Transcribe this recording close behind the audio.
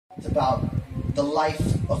It's about the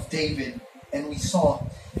life of David, and we saw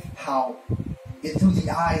how through the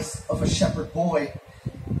eyes of a shepherd boy,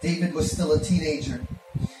 David was still a teenager.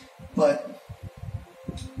 But,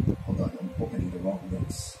 hold on, I'm opening the wrong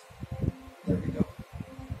notes. There we go.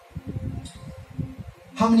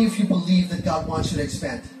 How many of you believe that God wants you to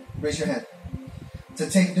expand? Raise your hand. To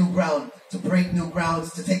take new ground, to break new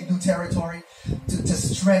grounds, to take new territory, to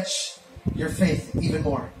stretch your faith even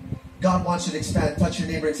more. God wants you to expand. Touch your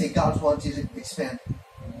neighbor and say, God wants you to expand.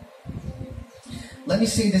 Let me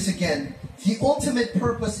say this again. The ultimate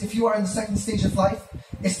purpose, if you are in the second stage of life,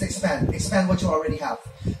 is to expand. Expand what you already have.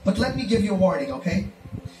 But let me give you a warning, okay?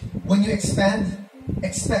 When you expand,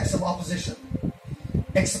 expect some opposition.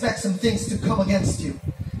 Expect some things to come against you.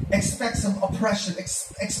 Expect some oppression.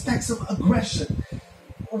 Expect some aggression.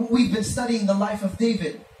 We've been studying the life of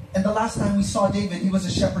David. And the last time we saw David, he was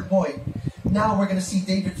a shepherd boy. Now we're going to see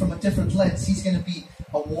David from a different lens. He's going to be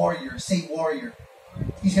a warrior. Say warrior.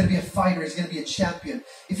 He's going to be a fighter. He's going to be a champion.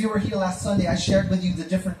 If you were here last Sunday, I shared with you the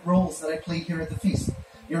different roles that I played here at the feast.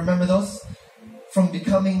 You remember those? From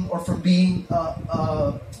becoming or from being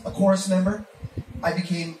a chorus member, I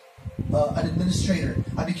became an administrator.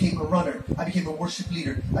 I became a runner. I became a worship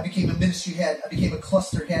leader. I became a ministry head. I became a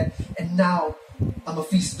cluster head. And now I'm a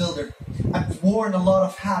feast builder. I've worn a lot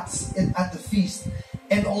of hats at the feast.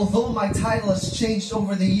 And although my title has changed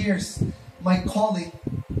over the years, my calling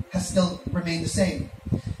has still remained the same.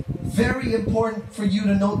 Very important for you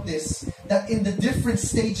to note this, that in the different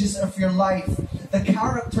stages of your life, the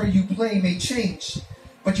character you play may change,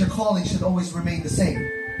 but your calling should always remain the same.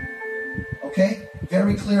 Okay?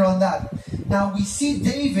 Very clear on that. Now we see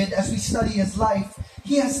David, as we study his life,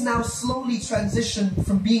 he has now slowly transitioned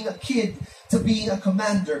from being a kid to being a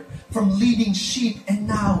commander, from leading sheep and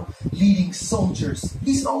now leading soldiers.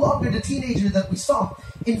 He's no longer the teenager that we saw.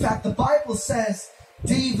 In fact, the Bible says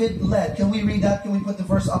David led. Can we read that? Can we put the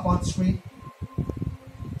verse up on the screen?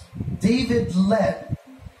 David led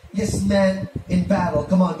his men in battle.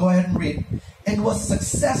 Come on, go ahead and read. And was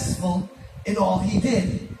successful in all he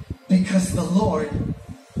did because the Lord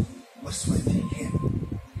was with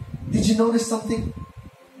him. Did you notice something?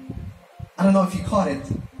 I don't know if you caught it.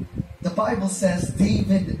 The Bible says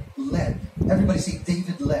David led. Everybody say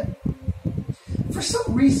David led. For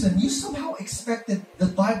some reason, you somehow expected the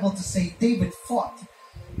Bible to say David fought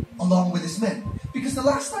along with his men. Because the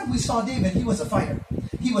last time we saw David, he was a fighter.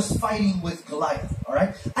 He was fighting with Goliath. All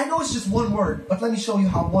right? I know it's just one word, but let me show you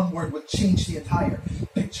how one word would change the entire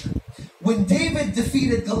picture. When David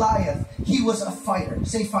defeated Goliath, he was a fighter.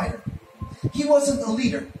 Say fighter. He wasn't a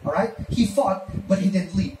leader. All right? He fought, but he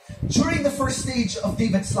didn't lead. During the first stage of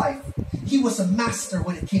David's life, he was a master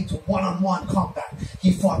when it came to one-on-one combat.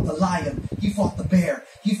 He fought the lion, he fought the bear,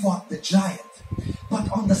 he fought the giant. But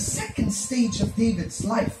on the second stage of David's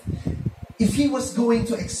life, if he was going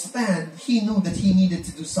to expand, he knew that he needed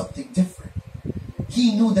to do something different.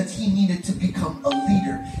 He knew that he needed to become a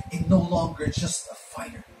leader and no longer just a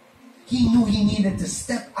fighter. He knew he needed to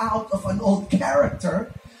step out of an old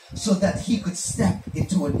character so that he could step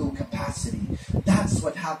into a new capacity. That's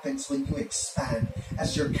what happens when you expand.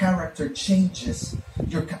 As your character changes,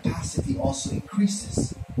 your capacity also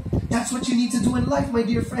increases. That's what you need to do in life, my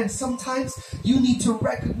dear friends. Sometimes you need to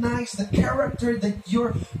recognize the character that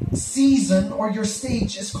your season or your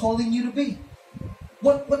stage is calling you to be.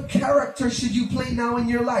 What character should you play now in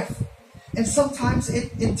your life? And sometimes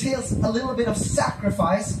it entails a little bit of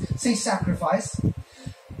sacrifice. Say sacrifice.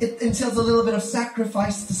 It entails a little bit of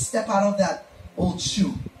sacrifice to step out of that old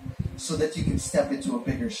shoe so that you can step into a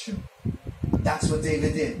bigger shoe. That's what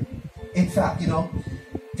David did. In fact,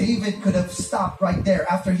 David could have stopped right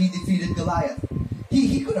there after he defeated Goliath.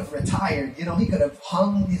 He could have retired. He could have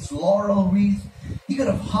hung his laurel wreath. He could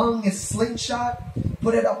have hung his slingshot,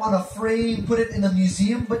 put it up on a frame, put it in a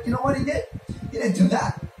museum. But you know what he did? He didn't do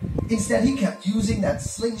that. Instead, he kept using that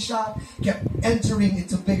slingshot, kept entering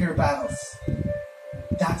into bigger battles.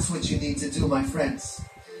 That's what you need to do, my friends.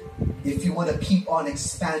 If you want to keep on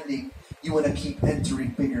expanding, you want to keep entering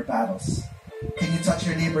bigger battles. Can you touch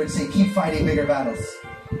your neighbor and say, keep fighting bigger battles?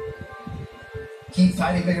 Keep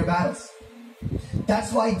fighting bigger battles.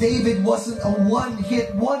 That's why David wasn't a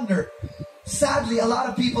one-hit wonder. Sadly, a lot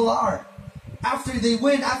of people are. After they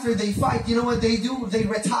win, after they fight, you know what they do? They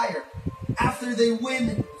retire. After they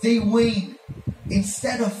win, they wane.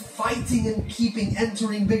 Instead of fighting and keeping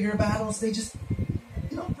entering bigger battles, they just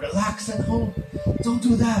relax at home. Don't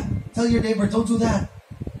do that. Tell your neighbor, don't do that.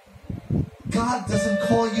 God doesn't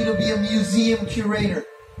call you to be a museum curator.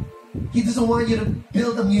 He doesn't want you to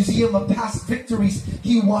build a museum of past victories.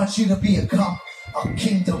 He wants you to become a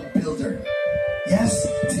kingdom builder. Yes?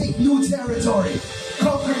 Take new territory.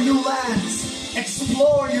 Conquer new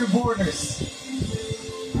borders.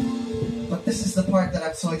 But this is the part that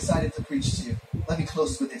I'm so excited to preach to you. Let me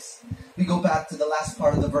close with this. We go back to the last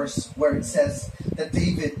part of the verse where it says that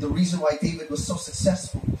David, the reason why David was so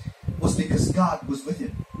successful was because God was with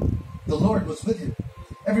him. The Lord was with him.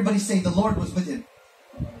 Everybody say, the Lord was with him.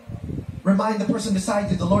 Remind the person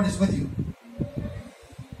beside you, the Lord is with you.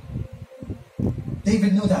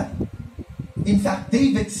 David knew that. In fact,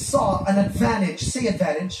 David saw an advantage. Say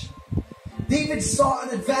advantage. David saw an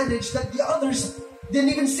advantage that the others didn't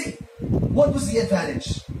even see. What was the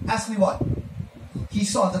advantage? Ask me what? He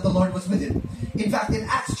saw that the Lord was with him. In fact, in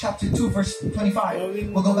Acts chapter 2, verse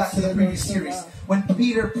 25, we'll go back to the previous series. When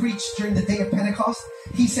Peter preached during the day of Pentecost,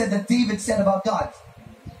 he said that David said about God.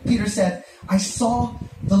 Peter said, I saw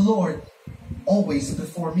the Lord always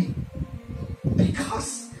before me,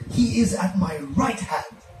 because he is at my right hand.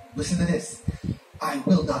 Listen to this. I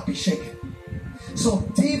will not be shaken. So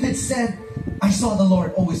David said, I saw the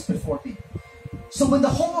Lord always before me. So when the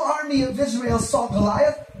whole army of Israel saw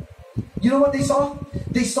Goliath, you know what they saw?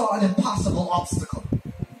 They saw an impossible obstacle.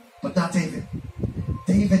 But not David.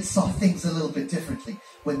 David saw things a little bit differently.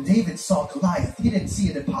 When David saw Goliath, he didn't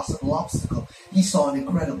see an impossible obstacle. He saw an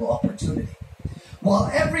incredible opportunity.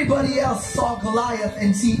 While everybody else saw Goliath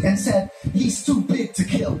and said, he's too big to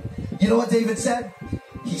kill. You know what David said?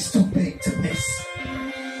 He's too big to miss.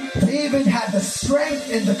 David had the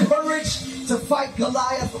strength and the courage to fight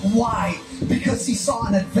Goliath. Why? Because he saw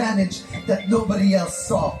an advantage that nobody else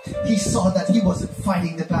saw. He saw that he wasn't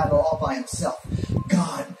fighting the battle all by himself.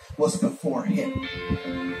 God was before him.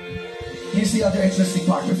 Here's the other interesting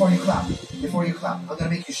part. Before you clap, I'm going to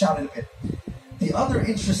make you shout it a bit. The other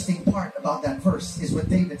interesting part about that verse is what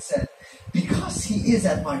David said, because he is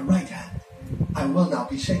at my right hand, I will not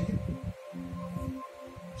be shaken.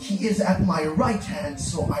 He is at my right hand,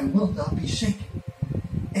 so I will not be shaken.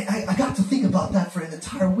 And I got to think about that for an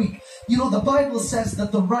entire week. You know, the Bible says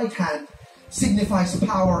that the right hand signifies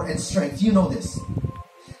power and strength. You know this.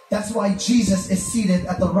 That's why Jesus is seated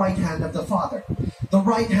at the right hand of the Father. The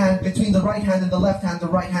right hand, between the right hand and the left hand, the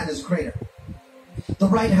right hand is greater. The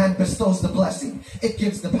right hand bestows the blessing. It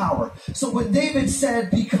gives the power. So when David said,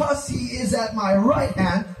 because he is at my right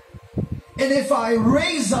hand, and if I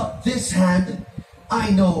raise up this hand, I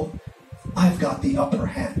know I've got the upper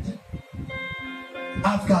hand.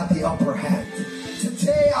 I've got the upper hand.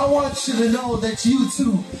 Today, I want you to know that you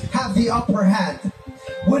too have the upper hand.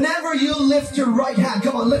 Whenever you lift your right hand,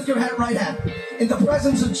 come on, lift your right hand in the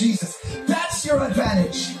presence of Jesus. That's your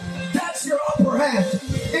advantage. That's your upper hand.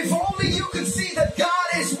 If only you could see that God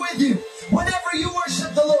is with you whenever you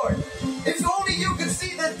worship the Lord. If only you could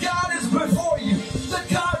see that God is before you, that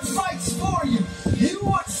God fights for you. You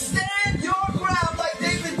would stand your ground like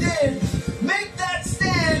David did. Make that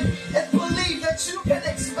stand and believe that you can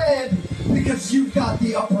expand because you've got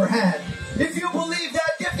the upper hand. If you believe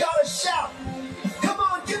that, give God a shout. Come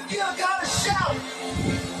on, give God a shout.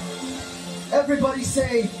 Everybody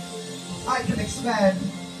say, I can expand.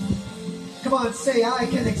 Come on, say, I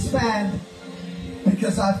can expand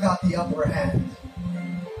because I've got the upper hand.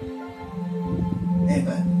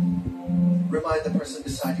 Amen. Remind the person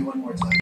beside you one more time.